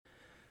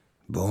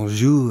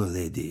Bonjour,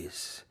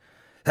 ladies.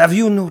 Have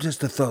you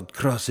noticed a thought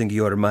crossing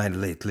your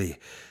mind lately?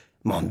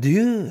 Mon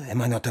Dieu,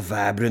 am I not a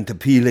vibrant,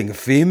 appealing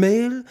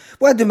female?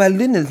 Why do my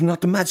linens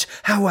not match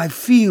how I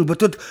feel,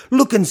 but would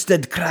look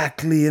instead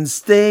crackly and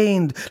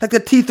stained, like the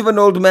teeth of an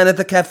old man at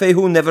the cafe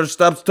who never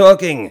stops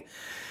talking?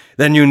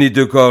 Then you need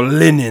to call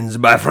Linens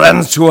by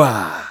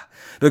Francois,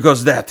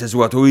 because that is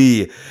what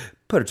we,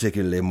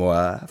 particularly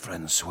moi,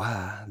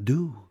 Francois,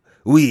 do.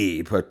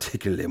 We,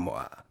 particularly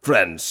moi,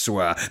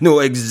 Francois, know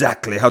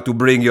exactly how to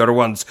bring your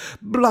once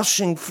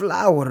blushing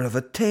flower of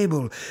a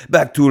table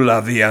back to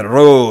la vie en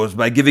rose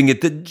by giving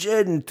it the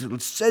gentle,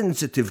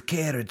 sensitive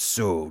care it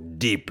so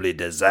deeply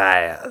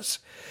desires.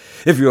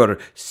 If your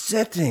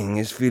setting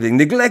is feeling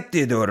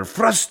neglected or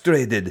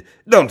frustrated,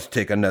 don't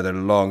take another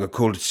long,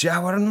 cold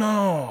shower,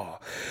 no.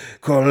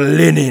 Call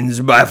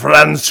Linens by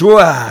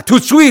Francois,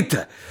 tout sweet.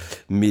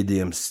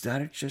 Medium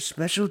starch, a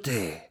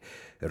specialty.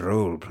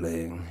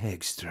 Role-playing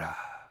extra.